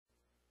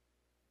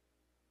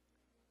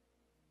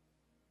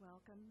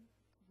welcome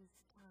to this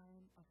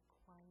time of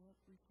quiet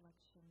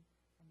reflection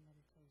and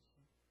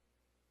meditation.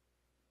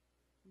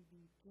 We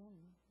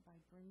begin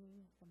by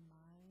bringing the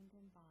mind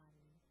and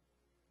body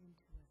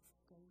into a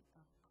state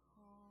of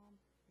calm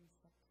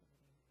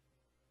receptivity.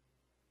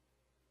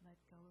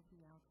 Let go of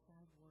the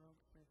outside world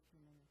for a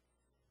few minutes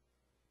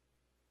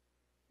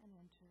and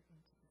enter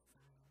into the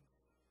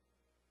silence.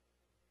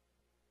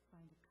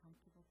 Find a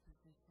comfortable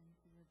position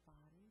for your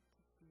body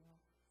to feel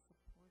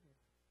supported.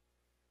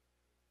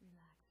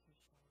 Relax your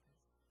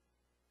shoulders.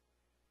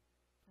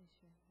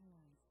 Place your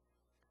hands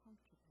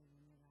comfortably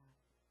in your lap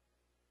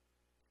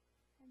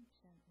and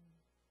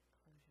gently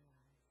close your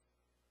eyes.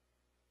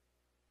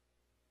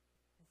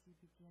 As you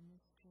begin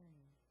this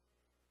journey,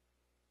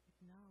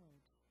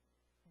 acknowledge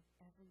that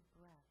every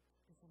breath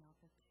is an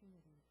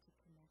opportunity to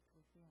connect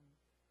within,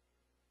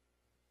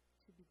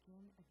 to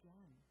begin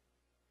again,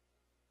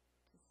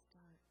 to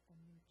start a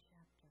new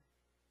chapter.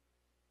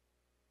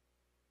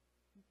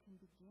 You can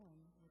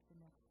begin with the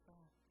next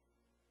breath.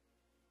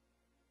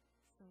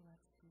 So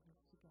let's do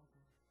this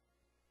together.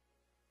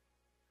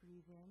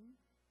 Breathe in,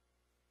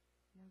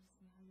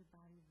 noticing how your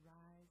body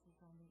rises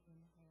on the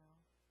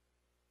inhale,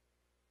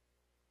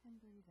 and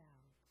breathe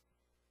out,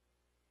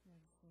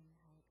 noticing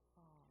how it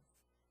falls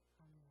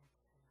on the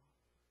exhale.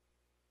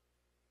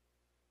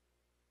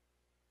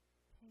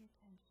 Pay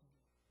attention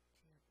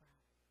to your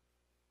breath.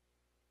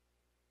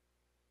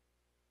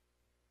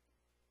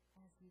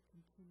 As you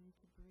continue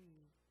to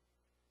breathe,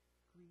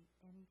 greet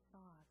any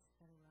thoughts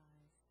that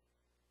arise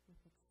with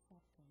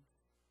acceptance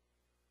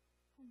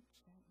and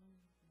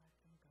gently let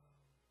them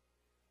go.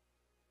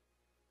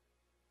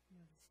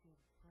 Notice your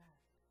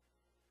breath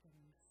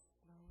getting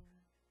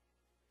slower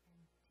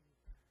and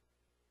deeper.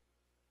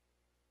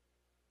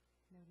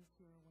 Notice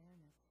your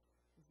awareness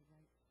is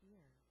right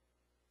here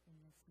in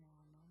this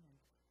now moment.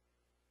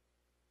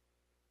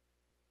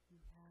 You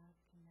have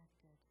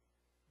connected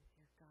with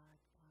your God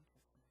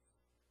consciousness.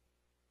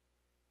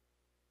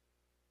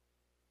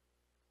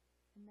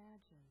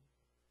 Imagine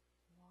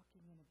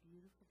walking in a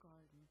beautiful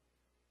garden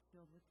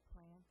filled with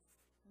plants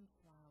and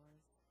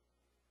flowers.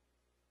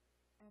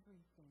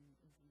 Everything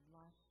is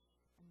lush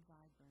and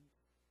vibrant.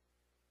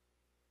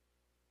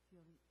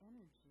 Feel the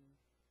energy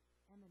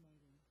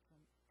emanating from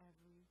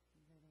every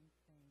living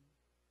thing.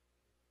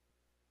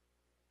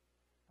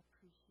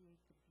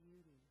 Appreciate the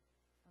beauty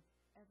of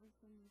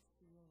everything you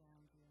see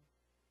around you.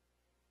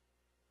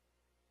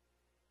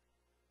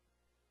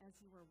 As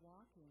you are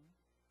walking,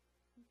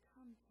 you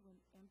come to an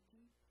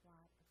empty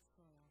plot of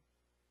soil.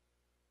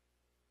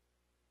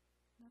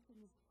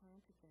 Nothing is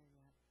planted there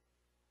yet.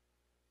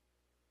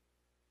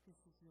 This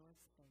is your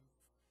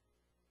space,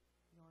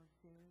 your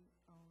very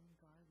own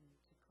garden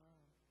to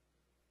grow.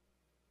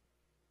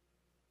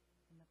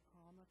 In the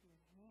palm of your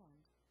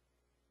hand,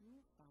 you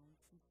will find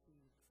some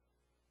seeds.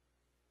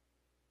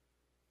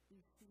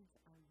 These seeds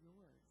are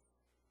yours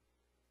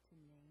to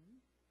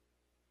name,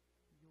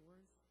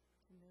 yours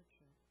to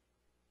nurture.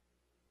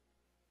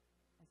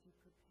 As you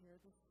prepare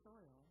the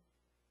soil,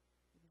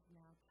 it is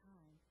now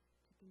time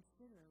to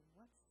consider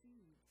what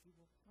seeds you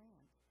will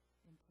plant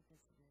into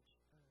this rich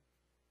earth.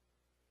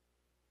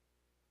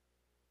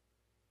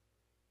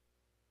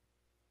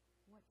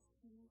 What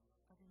seeds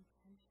of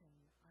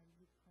intention are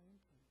you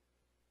planting?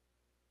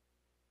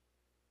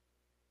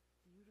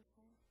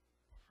 Beautiful,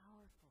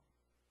 powerful,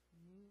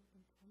 new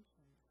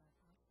intentions are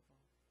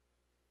possible.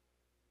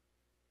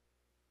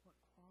 What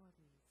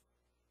qualities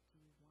do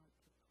you want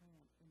to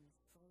plant in the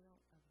soil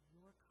of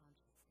your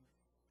consciousness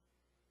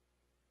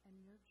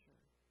and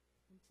nurture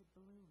into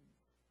blooms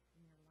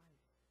in your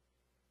life?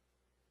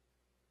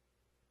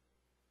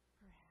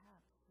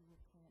 Perhaps you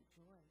will plant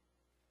joy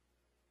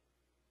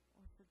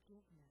or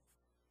forgiveness,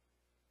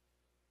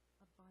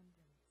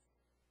 abundance,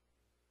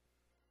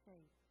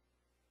 faith,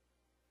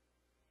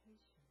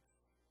 patience,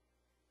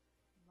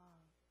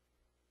 love,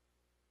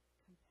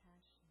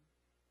 compassion,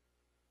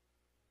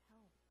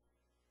 health,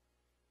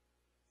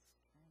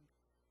 strength,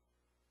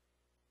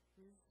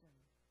 wisdom,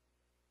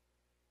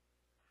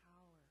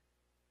 power,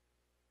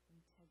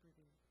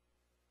 integrity,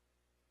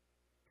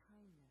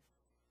 kindness,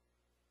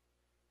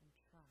 and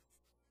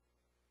trust.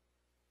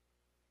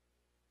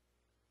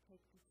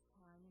 Take this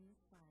time in the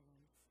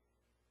silence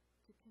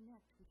to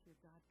connect with your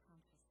God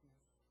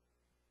consciousness.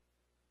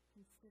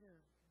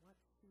 Consider what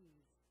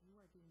seeds you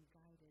are being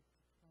guided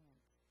to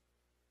plant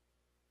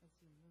as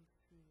you move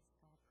through this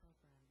fall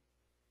program.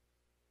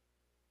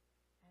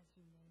 As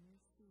you name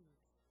your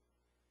seeds,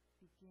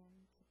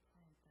 begin to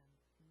plant them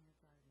in your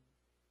garden.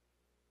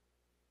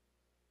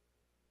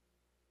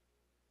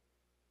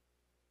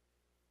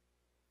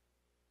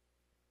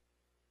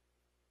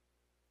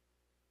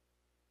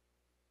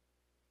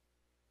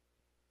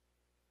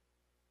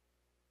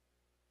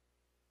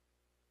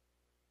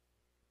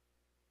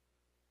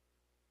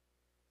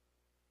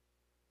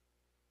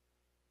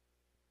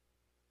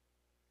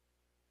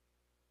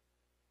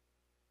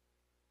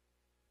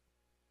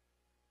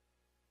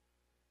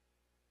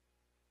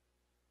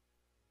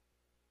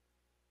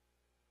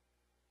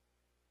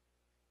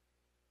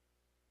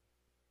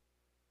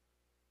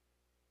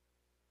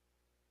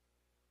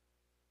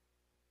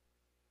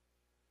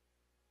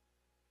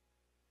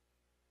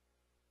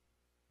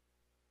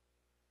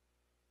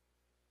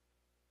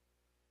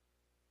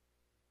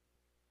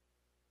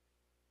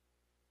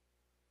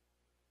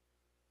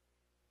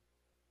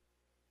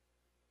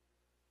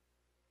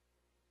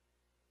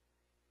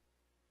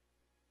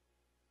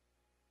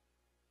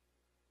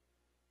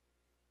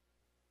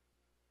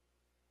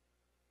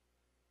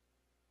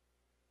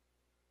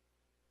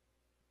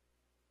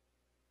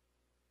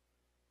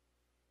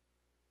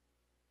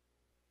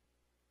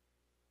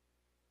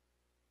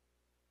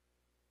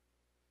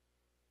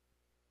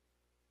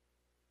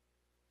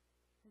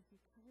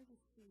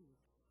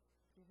 seeds,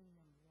 giving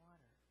them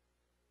water.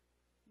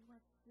 You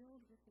are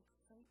filled with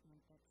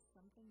excitement that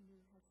something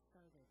new has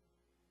started.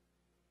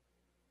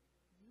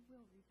 You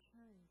will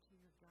return to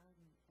your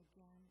garden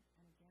again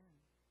and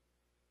again,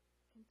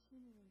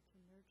 continuing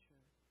to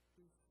nurture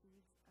these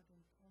seeds of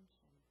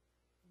intention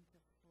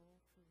into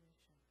full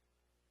fruition.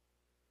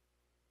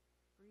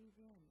 Breathe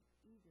in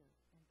eager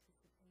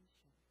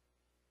anticipation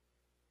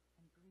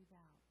and breathe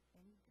out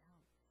any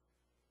doubts.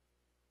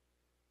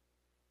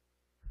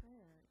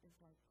 Prayer is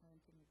like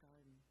planting a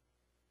garden.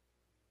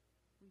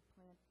 We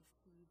plant the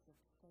seeds of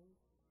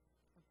faith,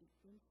 of the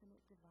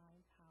infinite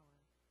divine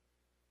power.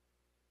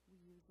 We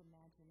use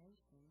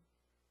imagination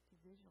to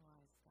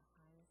visualize the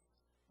highest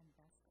and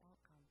best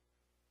outcome.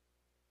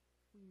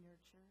 We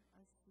nurture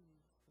our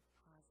seeds with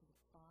positive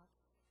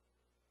thoughts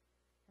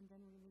and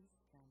then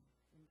release them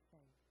in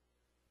faith.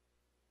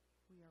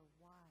 We are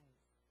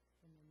wise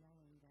in the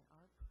knowing that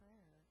our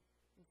prayer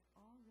is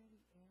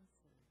already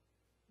answered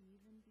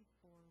even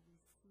before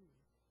we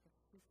see the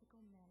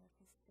physical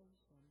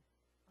manifestation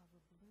of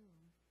a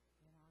bloom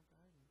in our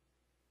garden.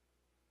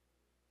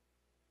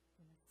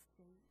 In a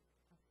state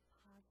of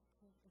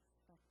positive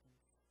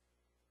expectance,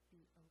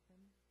 be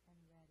open and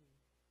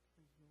ready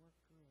for your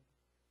good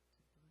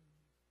to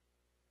bloom.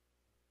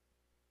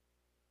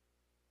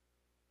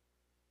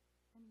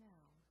 And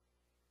now,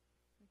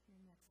 with your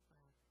next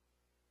breath,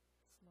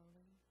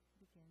 slowly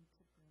begin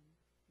to bring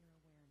your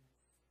awareness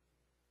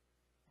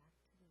back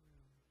to the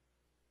room.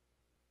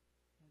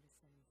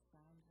 Notice any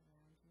sounds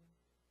around you.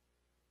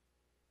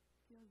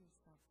 Feel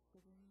yourself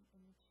sitting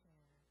in the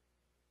chair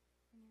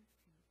and your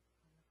feet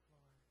on the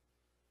floor.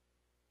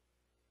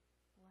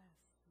 Bless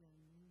your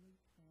newly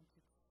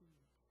planted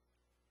seeds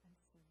and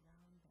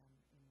surround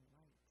them in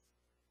light.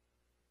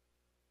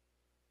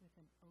 With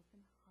an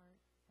open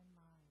heart and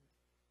mind,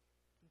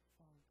 give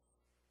thanks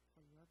for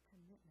your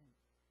commitment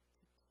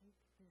to take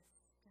this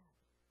step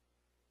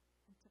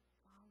and to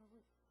follow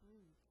it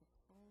through to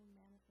full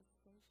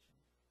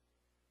manifestation.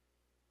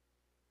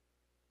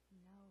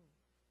 Know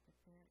that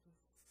there is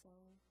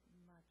so